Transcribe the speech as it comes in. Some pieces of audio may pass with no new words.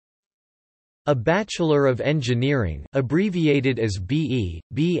A Bachelor of Engineering, abbreviated as BE,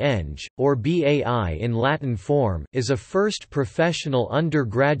 BEng, or BAI in Latin form, is a first professional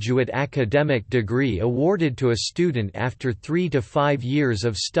undergraduate academic degree awarded to a student after 3 to 5 years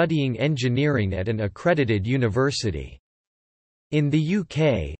of studying engineering at an accredited university. In the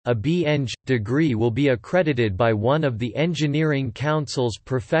UK, a BEng degree will be accredited by one of the Engineering Council's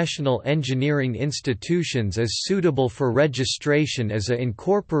professional engineering institutions as suitable for registration as a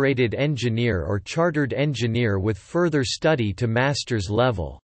incorporated engineer or chartered engineer with further study to master's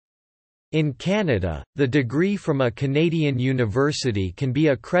level. In Canada, the degree from a Canadian university can be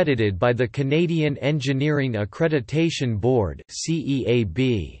accredited by the Canadian Engineering Accreditation Board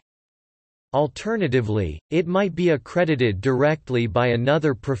 (CEAB). Alternatively, it might be accredited directly by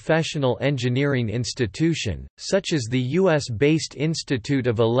another professional engineering institution, such as the US-based Institute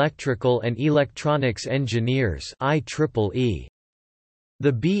of Electrical and Electronics Engineers (IEEE).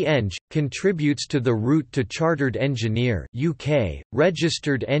 The BEng contributes to the route to Chartered Engineer (UK),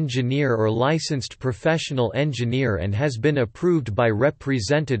 Registered Engineer or Licensed Professional Engineer and has been approved by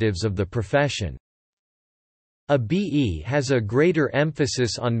representatives of the profession. A BE has a greater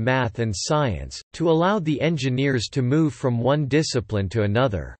emphasis on math and science, to allow the engineers to move from one discipline to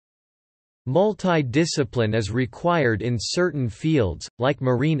another. Multi-discipline is required in certain fields, like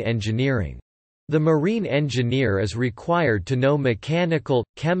marine engineering. The marine engineer is required to know mechanical,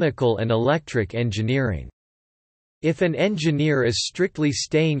 chemical and electric engineering. If an engineer is strictly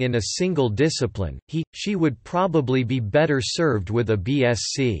staying in a single discipline, she would probably be better served with a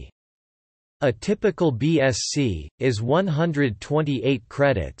BSc. A typical BSc is 128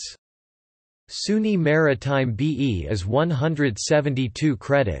 credits. SUNY Maritime BE is 172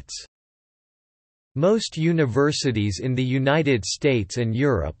 credits. Most universities in the United States and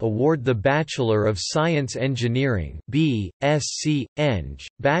Europe award the Bachelor of Science Engineering (B.Sc. Eng),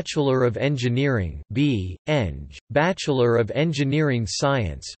 Bachelor of Engineering (B.Eng), Bachelor of Engineering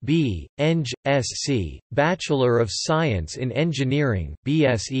Science (B.Eng. Sc), Bachelor of Science in Engineering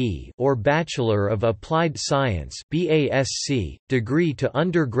 (BSE), or Bachelor of Applied Science (BASc) degree to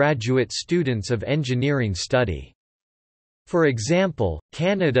undergraduate students of engineering study. For example,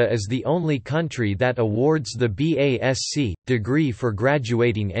 Canada is the only country that awards the BASc degree for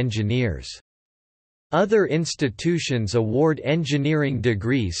graduating engineers. Other institutions award engineering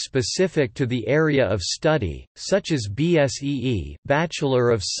degrees specific to the area of study, such as BSEE Bachelor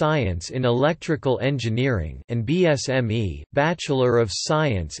of Science in Electrical Engineering and BSME Bachelor of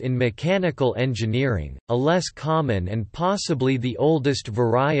Science in Mechanical Engineering. A less common and possibly the oldest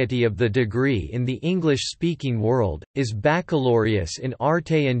variety of the degree in the English-speaking world, is Baccalaureus in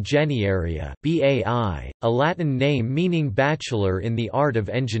Arte Ingegneria (BAI), a Latin name meaning Bachelor in the Art of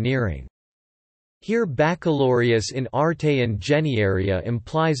Engineering. Here baccalaureus in arte ingegneria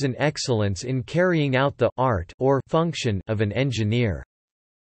implies an excellence in carrying out the art or function of an engineer.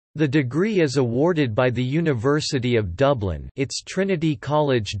 The degree is awarded by the University of Dublin. Its Trinity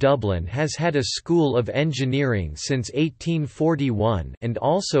College Dublin has had a School of Engineering since 1841 and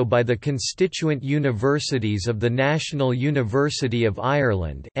also by the constituent universities of the National University of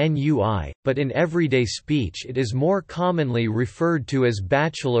Ireland (NUI), but in everyday speech it is more commonly referred to as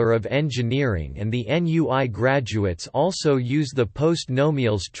Bachelor of Engineering, and the NUI graduates also use the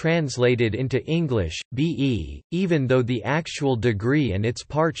postnomials translated into English, BE, even though the actual degree and its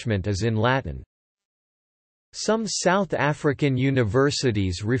parchment is in Latin. Some South African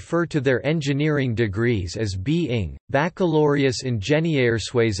universities refer to their engineering degrees as B.Ing, Baccalaureus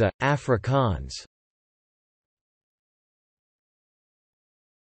Ingenieurswese, Afrikaans.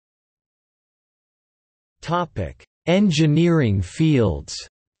 Engineering fields.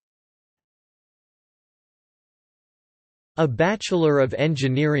 A Bachelor of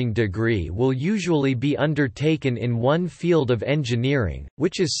Engineering degree will usually be undertaken in one field of engineering,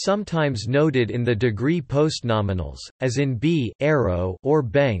 which is sometimes noted in the degree postnominals, as in B aero or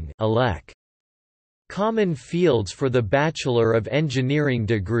Beng elec. Common fields for the Bachelor of Engineering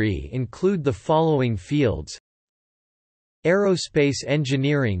degree include the following fields: Aerospace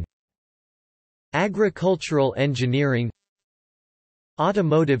Engineering, Agricultural Engineering,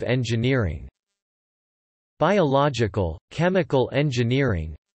 Automotive Engineering, Biological, Chemical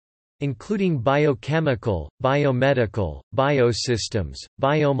Engineering, including biochemical, biomedical, biosystems,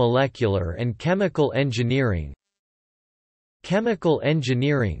 biomolecular and chemical engineering. Chemical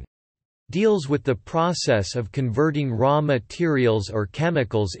engineering deals with the process of converting raw materials or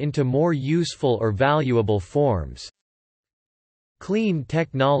chemicals into more useful or valuable forms. Clean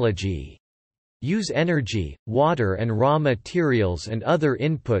technology use energy, water and raw materials and other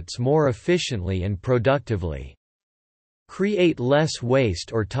inputs more efficiently and productively. create less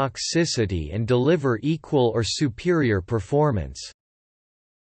waste or toxicity and deliver equal or superior performance.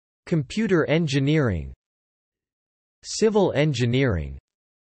 Computer engineering. Civil engineering,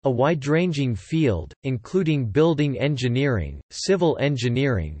 a wide-ranging field, including building engineering, civil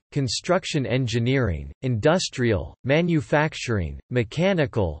engineering, construction engineering, industrial, manufacturing,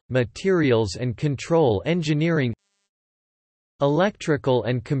 mechanical, materials and control engineering. Electrical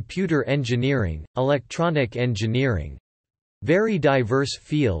and computer engineering, electronic engineering, very diverse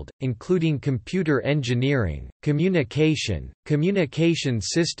field, including computer engineering, communication, communication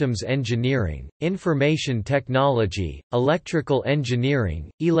systems engineering, information technology, electrical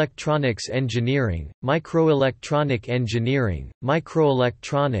engineering, electronics engineering, microelectronic engineering,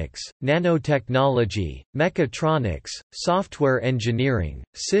 microelectronics, nanotechnology, mechatronics, software engineering,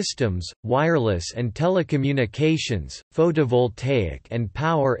 systems, wireless and telecommunications, photovoltaic and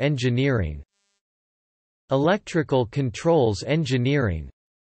power engineering. Electrical controls engineering,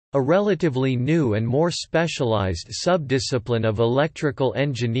 a relatively new and more specialized subdiscipline of electrical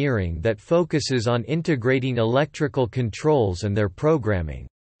engineering that focuses on integrating electrical controls and their programming.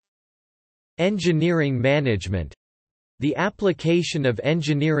 Engineering management, the application of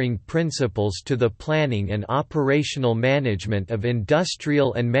engineering principles to the planning and operational management of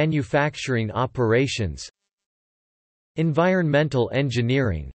industrial and manufacturing operations. Environmental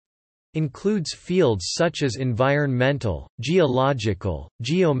engineering includes fields such as environmental, geological,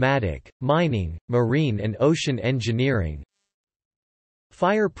 geomatic, mining, marine and ocean engineering.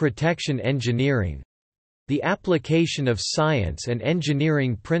 Fire protection engineering, the application of science and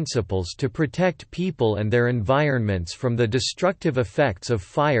engineering principles to protect people and their environments from the destructive effects of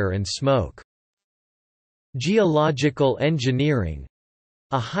fire and smoke. Geological engineering,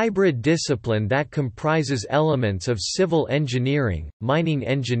 a hybrid discipline that comprises elements of civil engineering, mining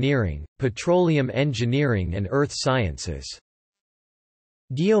engineering, petroleum engineering and earth sciences.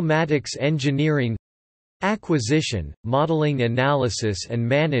 Geomatics engineering, acquisition, modeling, analysis and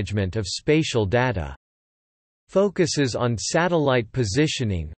management of spatial data. Focuses on satellite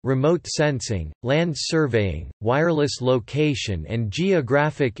positioning, remote sensing, land surveying, wireless location and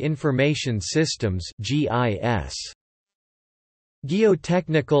geographic information systems (GIS).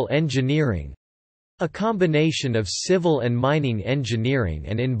 Geotechnical engineering, a combination of civil and mining engineering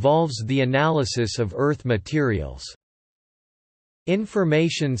and involves the analysis of earth materials.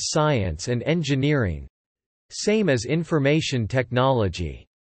 Information science and engineering, same as information technology.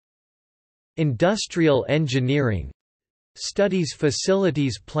 Industrial engineering, studies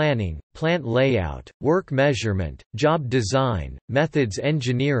facilities planning, plant layout, work measurement, job design, methods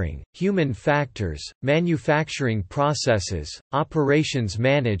engineering, human factors, manufacturing processes, operations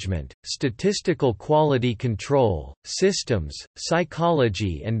management, statistical quality control, systems,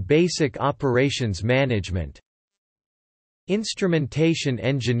 psychology and basic operations management. Instrumentation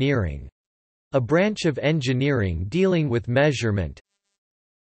engineering, a branch of engineering dealing with measurement.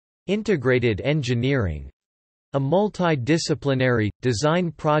 Integrated engineering, a multidisciplinary,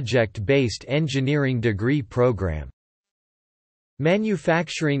 design project-based engineering degree program.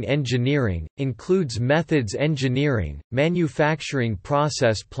 Manufacturing engineering, includes methods engineering, manufacturing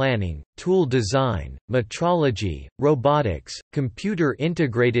process planning, tool design, metrology, robotics,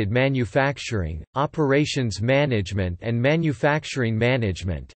 computer-integrated manufacturing, operations management and manufacturing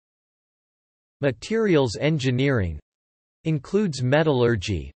management. Materials engineering, includes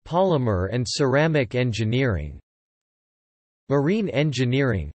metallurgy, polymer and ceramic engineering. Marine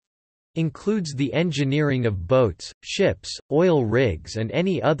engineering, includes the engineering of boats, ships, oil rigs and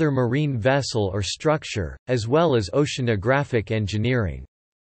any other marine vessel or structure, as well as oceanographic engineering.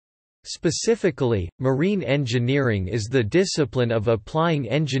 Specifically, marine engineering is the discipline of applying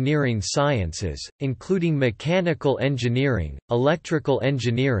engineering sciences, including mechanical engineering, electrical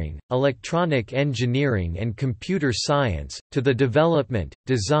engineering, electronic engineering and computer science, to the development,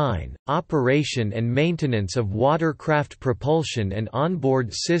 design, operation and maintenance of watercraft propulsion and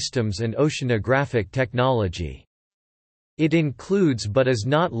onboard systems and oceanographic technology. It includes but is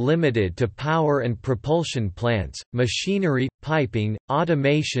not limited to power and propulsion plants, machinery, piping,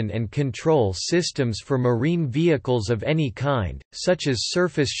 automation and control systems for marine vehicles of any kind, such as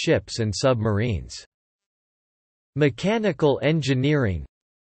surface ships and submarines. Mechanical engineering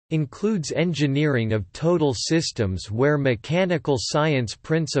includes engineering of total systems where mechanical science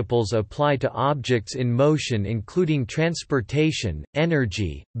principles apply to objects in motion, including transportation,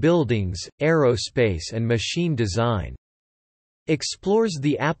 energy, buildings, aerospace and machine design. Explores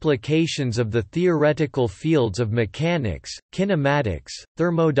the applications of the theoretical fields of mechanics, kinematics,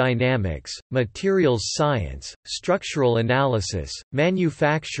 thermodynamics, materials science, structural analysis,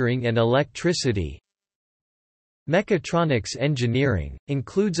 manufacturing and electricity. Mechatronics engineering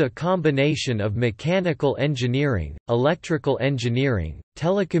includes a combination of mechanical engineering, electrical engineering,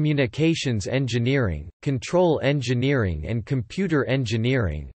 telecommunications engineering, control engineering and computer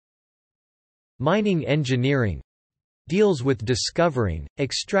engineering. Mining engineering deals with discovering,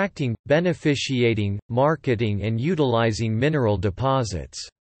 extracting, beneficiating, marketing and utilizing mineral deposits.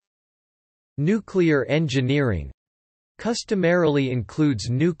 Nuclear engineering customarily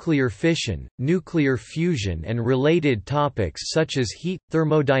includes nuclear fission, nuclear fusion and related topics such as heat,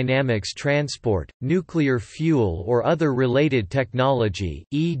 thermodynamics, transport, nuclear fuel or other related technology,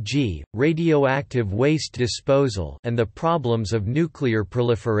 e.g., radioactive waste disposal and the problems of nuclear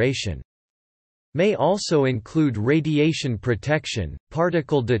proliferation. May also include radiation protection,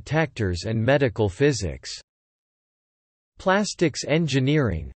 particle detectors and medical physics. Plastics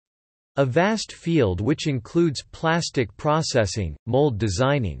engineering a vast field which includes plastic processing, mold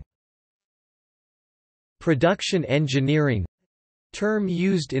designing. Production engineering term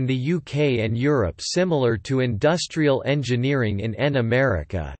used in the UK and Europe similar to industrial engineering in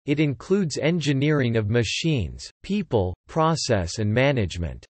America, it includes engineering of machines, people, process and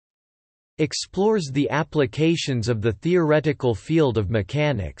management. Explores the applications of the theoretical field of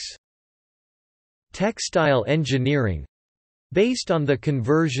mechanics. Textile engineering based on the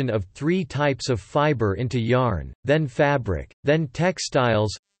conversion of three types of fiber into yarn, then fabric, then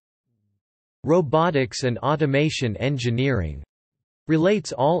textiles. Robotics and automation engineering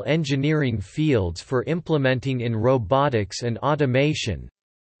relates all engineering fields for implementing in robotics and automation.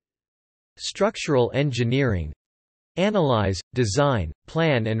 Structural engineering analyze, design,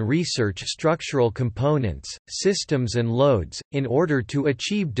 plan and research structural components, systems and loads, in order to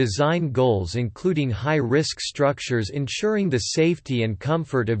achieve design goals including high-risk structures ensuring the safety and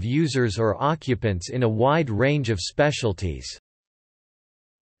comfort of users or occupants in a wide range of specialties.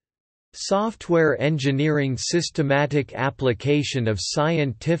 Software engineering systematic application of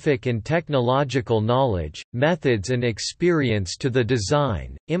scientific and technological knowledge, methods and experience to the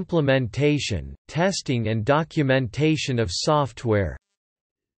design, implementation, testing and documentation of software.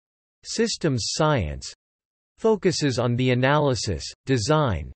 Systems science focuses on the analysis,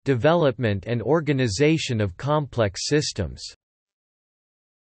 design, development and organization of complex systems.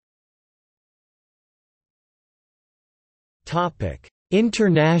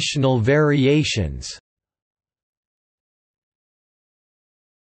 International variations.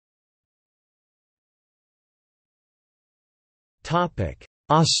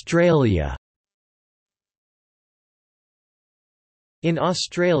 Australia. In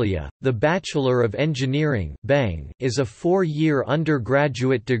Australia, the Bachelor of Engineering (BEng) is a 4-year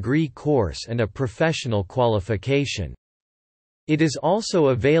undergraduate degree course and a professional qualification. It is also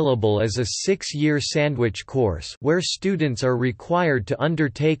available as a 6-year sandwich course where students are required to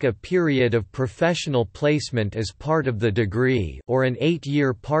undertake a period of professional placement as part of the degree or an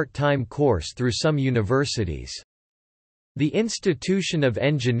 8-year part-time course through some universities. The Institution of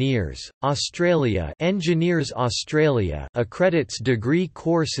Engineers, Australia Engineers Australia accredits degree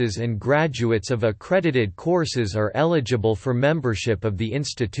courses and graduates of accredited courses are eligible for membership of the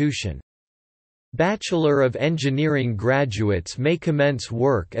institution. Bachelor of Engineering graduates may commence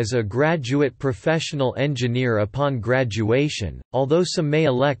work as a graduate professional engineer upon graduation, although some may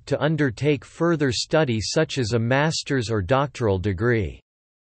elect to undertake further study such as a master's or doctoral degree.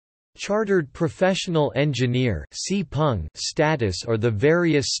 Chartered Professional Engineer status or the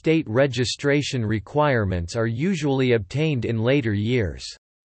various state registration requirements are usually obtained in later years.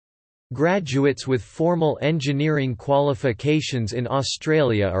 Graduates with formal engineering qualifications in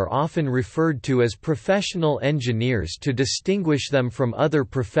Australia are often referred to as professional engineers to distinguish them from other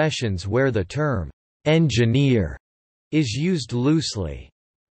professions where the term engineer is used loosely.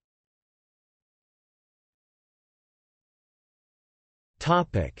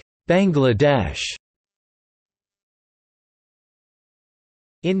 Bangladesh.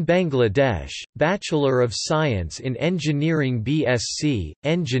 In Bangladesh, Bachelor of Science in Engineering (BSc,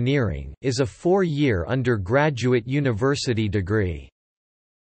 Engineering) is a 4-year undergraduate university degree.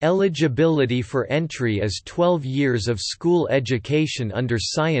 Eligibility for entry is 12 years of school education under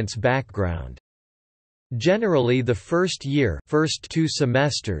science background. Generally the first year first 2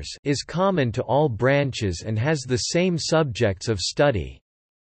 semesters is common to all branches and has the same subjects of study.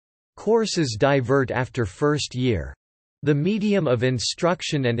 Courses divert after first year. The medium of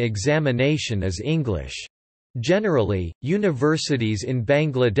instruction and examination is English. Generally, universities in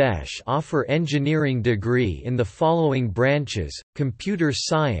Bangladesh offer engineering degree in the following branches: computer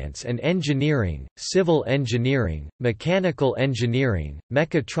science and engineering, civil engineering, mechanical engineering,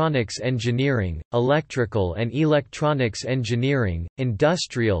 mechatronics engineering, electrical and electronics engineering,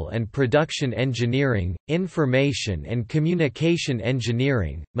 industrial and production engineering, information and communication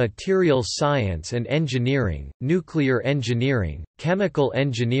engineering, material science and engineering, nuclear engineering, chemical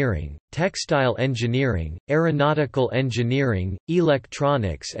engineering, textile engineering, aeronautical engineering,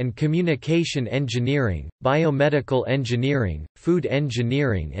 electronics and communication engineering, biomedical engineering, food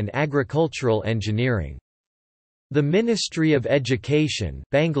engineering and agricultural engineering. The Ministry of Education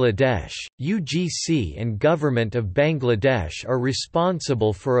Bangladesh, UGC and Government of Bangladesh are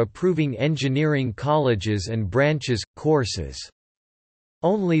responsible for approving engineering colleges and branches, courses.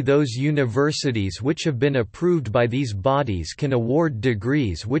 Only those universities which have been approved by these bodies can award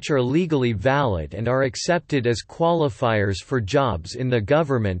degrees which are legally valid and are accepted as qualifiers for jobs in the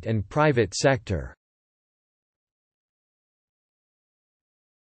government and private sector.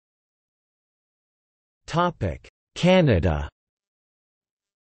 Canada.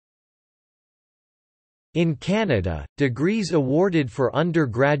 In Canada, degrees awarded for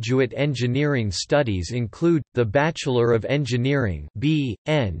undergraduate engineering studies include, the Bachelor of Engineering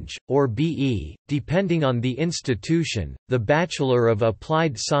 (B.Eng.) or B.E., depending on the institution, the Bachelor of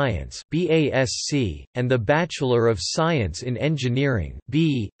Applied Science (BASc), and the Bachelor of Science in Engineering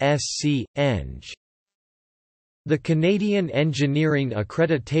 (B.Sc.Eng.). The Canadian Engineering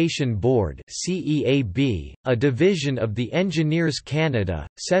Accreditation Board (CEAB), a division of the Engineers Canada,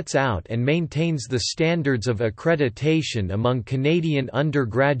 sets out and maintains the standards of accreditation among Canadian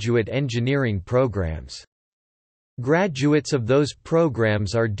undergraduate engineering programs. Graduates of those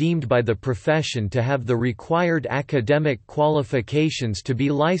programs are deemed by the profession to have the required academic qualifications to be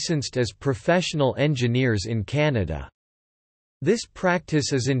licensed as professional engineers in Canada. This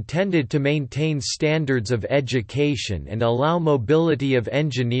practice is intended to maintain standards of education and allow mobility of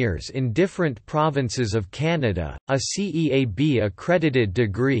engineers in different provinces of Canada. A CEAB accredited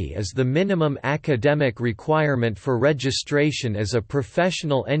degree is the minimum academic requirement for registration as a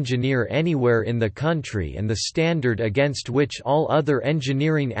professional engineer anywhere in the country and the standard against which all other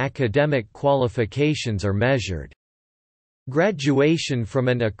engineering academic qualifications are measured. Graduation from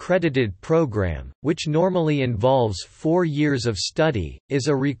an accredited program, which normally involves 4 years of study, is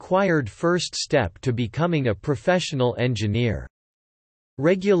a required first step to becoming a professional engineer.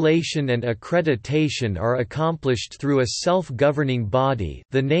 Regulation and accreditation are accomplished through a self-governing body,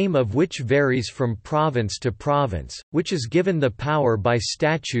 the name of which varies from province to province, which is given the power by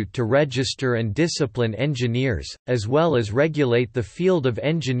statute to register and discipline engineers, as well as regulate the field of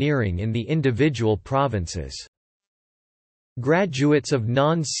engineering in the individual provinces. Graduates of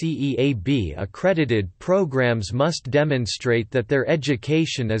non-CEAB accredited programs must demonstrate that their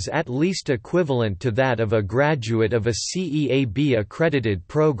education is at least equivalent to that of a graduate of a CEAB accredited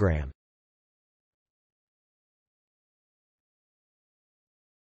program.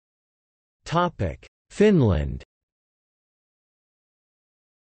 Finland.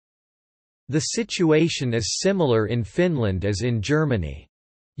 The situation is similar in Finland as in Germany.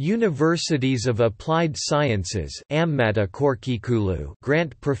 Universities of Applied Sciences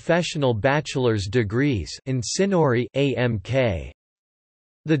grant professional bachelor's degrees insinori AMK.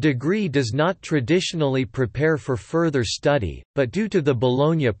 The degree does not traditionally prepare for further study, but due to the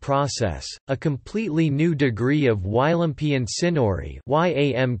Bologna process, a completely new degree of Ylämpi insinori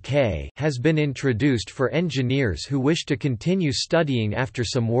 (YAMK) has been introduced for engineers who wish to continue studying after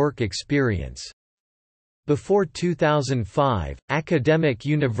some work experience. Before 2005, academic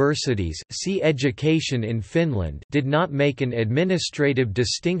universities see education in Finland did not make an administrative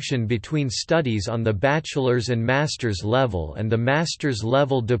distinction between studies on the bachelor's and master's level, and the master's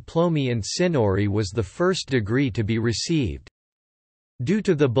level diplomi insinori was the first degree to be received. Due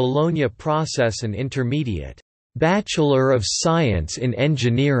to the Bologna process, an intermediate Bachelor of Science in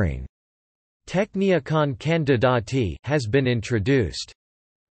Engineering Techniakon Kandidati has been introduced.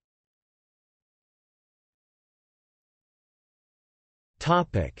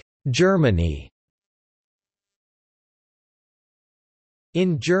 Germany.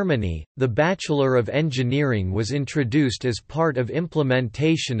 In Germany, the Bachelor of Engineering was introduced as part of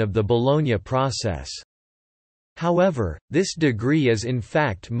implementation of the Bologna process. However, this degree is in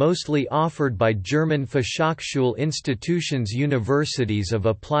fact mostly offered by German Fachhochschule institutions, universities of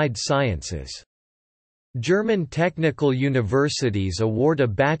applied sciences. German technical universities award a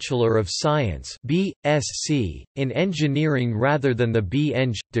Bachelor of Science (B.Sc.) in engineering rather than the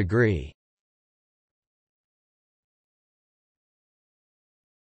B.Eng. degree.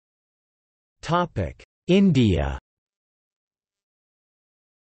 India.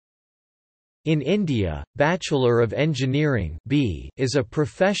 In India, Bachelor of Engineering (B) is a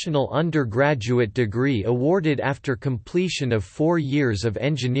professional undergraduate degree awarded after completion of 4 years of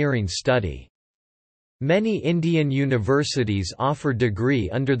engineering study. Many Indian universities offer degree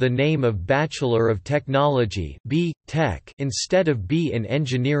under the name of Bachelor of Technology (B. Tech) instead of B in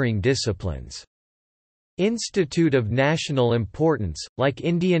engineering disciplines. Institute of National Importance, like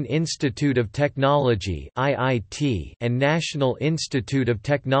Indian Institute of Technology (IIT) and National Institute of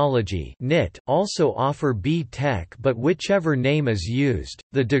Technology (NIT), also offer B Tech, but whichever name is used,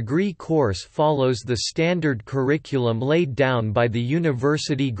 the degree course follows the standard curriculum laid down by the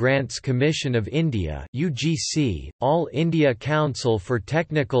University Grants Commission of India (UGC), All India Council for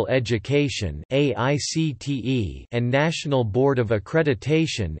Technical Education (AICTE), and National Board of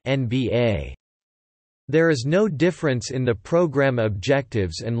Accreditation (NBA). There is no difference in the program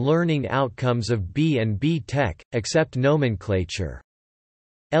objectives and learning outcomes of B and B Tech, except nomenclature.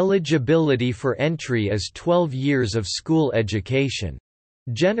 Eligibility for entry is 12 years of school education.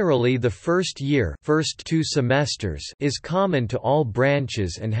 Generally the first year, first 2 semesters, is common to all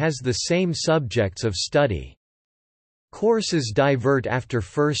branches and has the same subjects of study. Courses divert after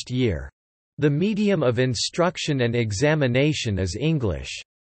first year. The medium of instruction and examination is English.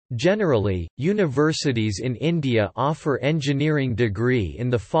 Generally, universities in India offer engineering degree in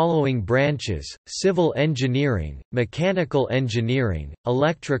the following branches: civil engineering, mechanical engineering,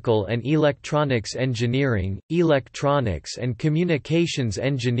 electrical and electronics engineering, electronics and communications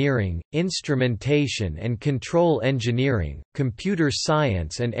engineering, instrumentation and control engineering, computer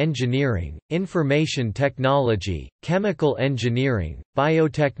science and engineering, information technology, chemical engineering,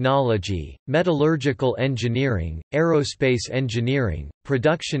 biotechnology, metallurgical engineering, aerospace engineering,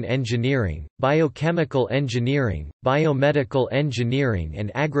 production engineering, biochemical engineering, biomedical engineering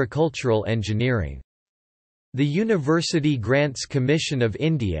and agricultural engineering. The University Grants Commission of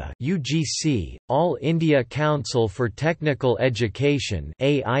India (UGC), All India Council for Technical Education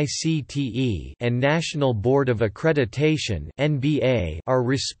 (AICTE), and National Board of Accreditation (NBA) are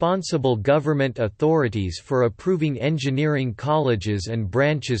responsible government authorities for approving engineering colleges and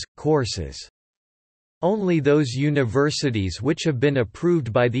branches courses. Only those universities which have been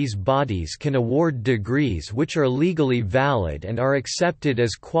approved by these bodies can award degrees which are legally valid and are accepted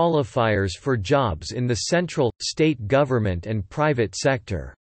as qualifiers for jobs in the central, state government and private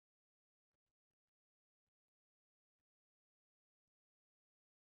sector.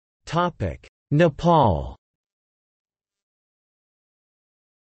 Nepal.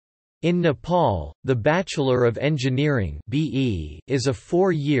 In Nepal, the Bachelor of Engineering (BE) is a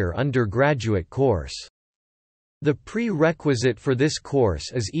 4-year undergraduate course. The prerequisite for this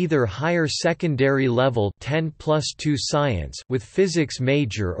course is either higher secondary level 10+2 science with physics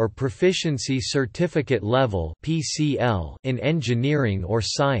major or proficiency certificate level (PCL) in engineering or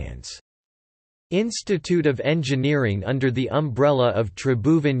science. Institute of Engineering under the umbrella of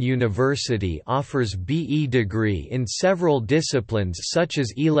Tribhuvan University offers BE degree in several disciplines such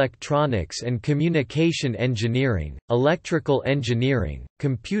as electronics and communication engineering, electrical engineering,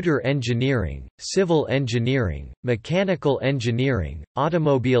 computer engineering, civil engineering, mechanical engineering,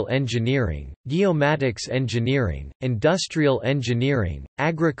 automobile engineering, geomatics engineering, industrial engineering,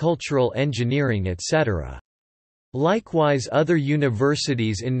 agricultural engineering etc. Likewise other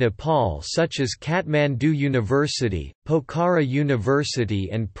universities in Nepal such as Kathmandu University, Pokhara University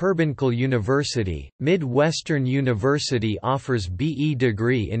and Purbanchal University, Mid-Western University offers BE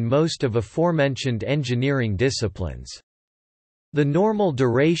degree in most of aforementioned engineering disciplines. The normal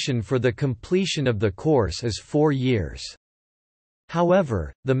duration for the completion of the course is 4 years.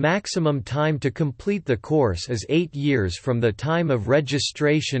 However, the maximum time to complete the course is 8 years from the time of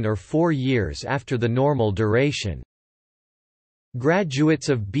registration or 4 years after the normal duration. Graduates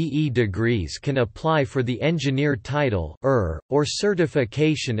of BE degrees can apply for the engineer title or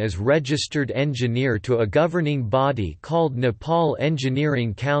certification as registered engineer to a governing body called Nepal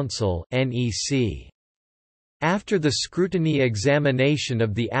Engineering Council (NEC). After the scrutiny examination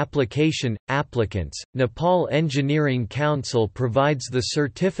of the applicants, Nepal Engineering Council provides the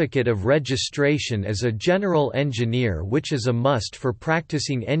certificate of registration as a general engineer, which is a must for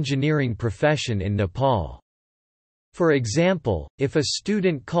practicing engineering profession in Nepal. For example, if a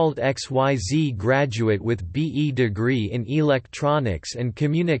student called XYZ graduate with BE degree in electronics and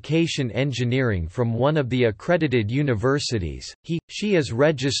communication engineering from one of the accredited universities, she is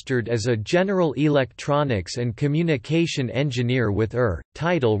registered as a general electronics and communication engineer with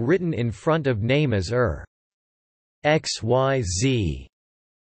title written in front of name as XYZ.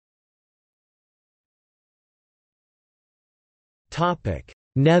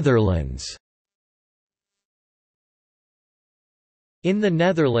 Netherlands. In the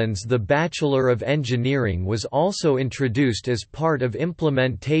Netherlands, the Bachelor of Engineering was also introduced as part of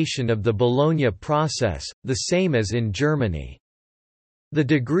implementation of the Bologna process, the same as in Germany. The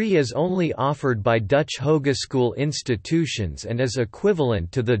degree is only offered by Dutch hogeschool institutions and is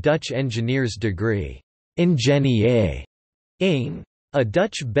equivalent to the Dutch engineer's degree, ingenieur ing. A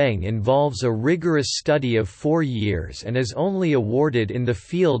Dutch beng involves a rigorous study of 4 years and is only awarded in the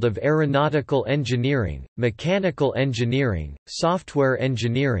field of aeronautical engineering, mechanical engineering, software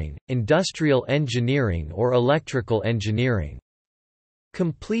engineering, industrial engineering or electrical engineering.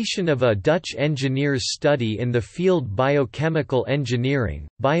 Completion of a Dutch engineer's study in the field biochemical engineering,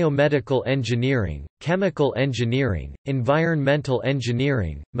 biomedical engineering, chemical engineering, environmental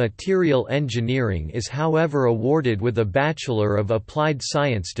engineering, material engineering is however awarded with a Bachelor of Applied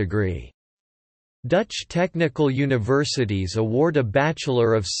Science degree. Dutch technical universities award a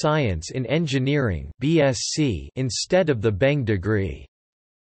Bachelor of Science in Engineering (BSc) instead of the beng degree.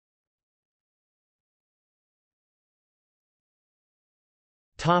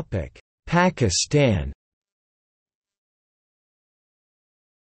 Pakistan.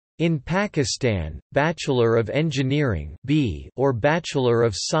 In Pakistan, Bachelor of Engineering (B) or Bachelor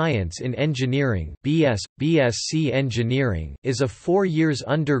of Science in Engineering (BS, BSc Engineering) is a 4 years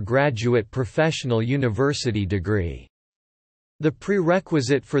undergraduate professional university degree. The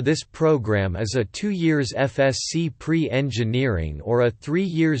prerequisite for this program is a 2 years FSc Pre-Engineering or a 3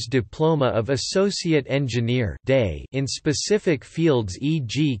 years Diploma of Associate Engineer in specific fields,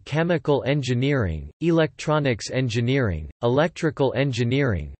 e.g. chemical engineering, electronics engineering, electrical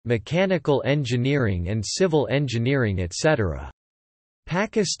engineering, mechanical engineering and civil engineering, etc.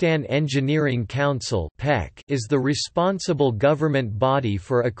 Pakistan Engineering Council is the responsible government body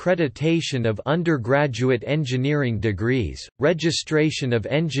for accreditation of undergraduate engineering degrees, registration of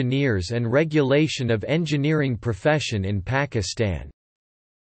engineers and regulation of engineering profession in Pakistan.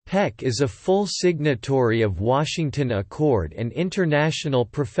 PEC is a full signatory of Washington Accord and International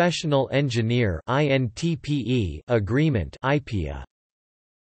Professional Engineer Agreement (IPA).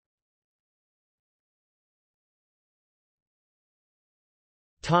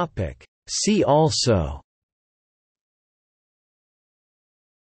 See also: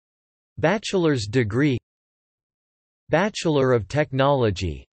 Bachelor's degree, Bachelor of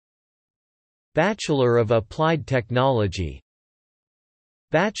Technology, Bachelor of Applied Technology,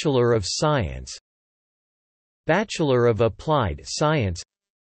 Bachelor of Science, Bachelor of Applied Science,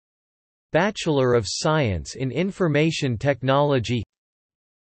 Bachelor of Science in Information Technology,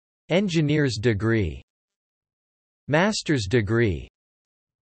 Engineer's degree, Master's degree,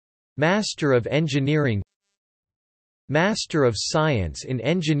 Master of Engineering, Master of Science in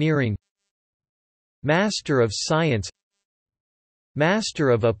Engineering, Master of Science, Master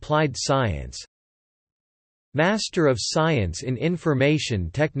of Applied Science, Master of Science in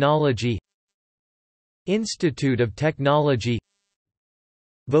Information Technology, Institute of Technology,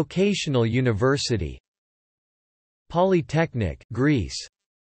 Vocational University, Polytechnic Greece,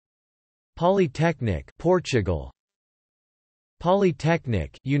 Polytechnic Portugal,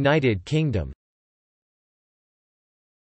 Polytechnic United Kingdom.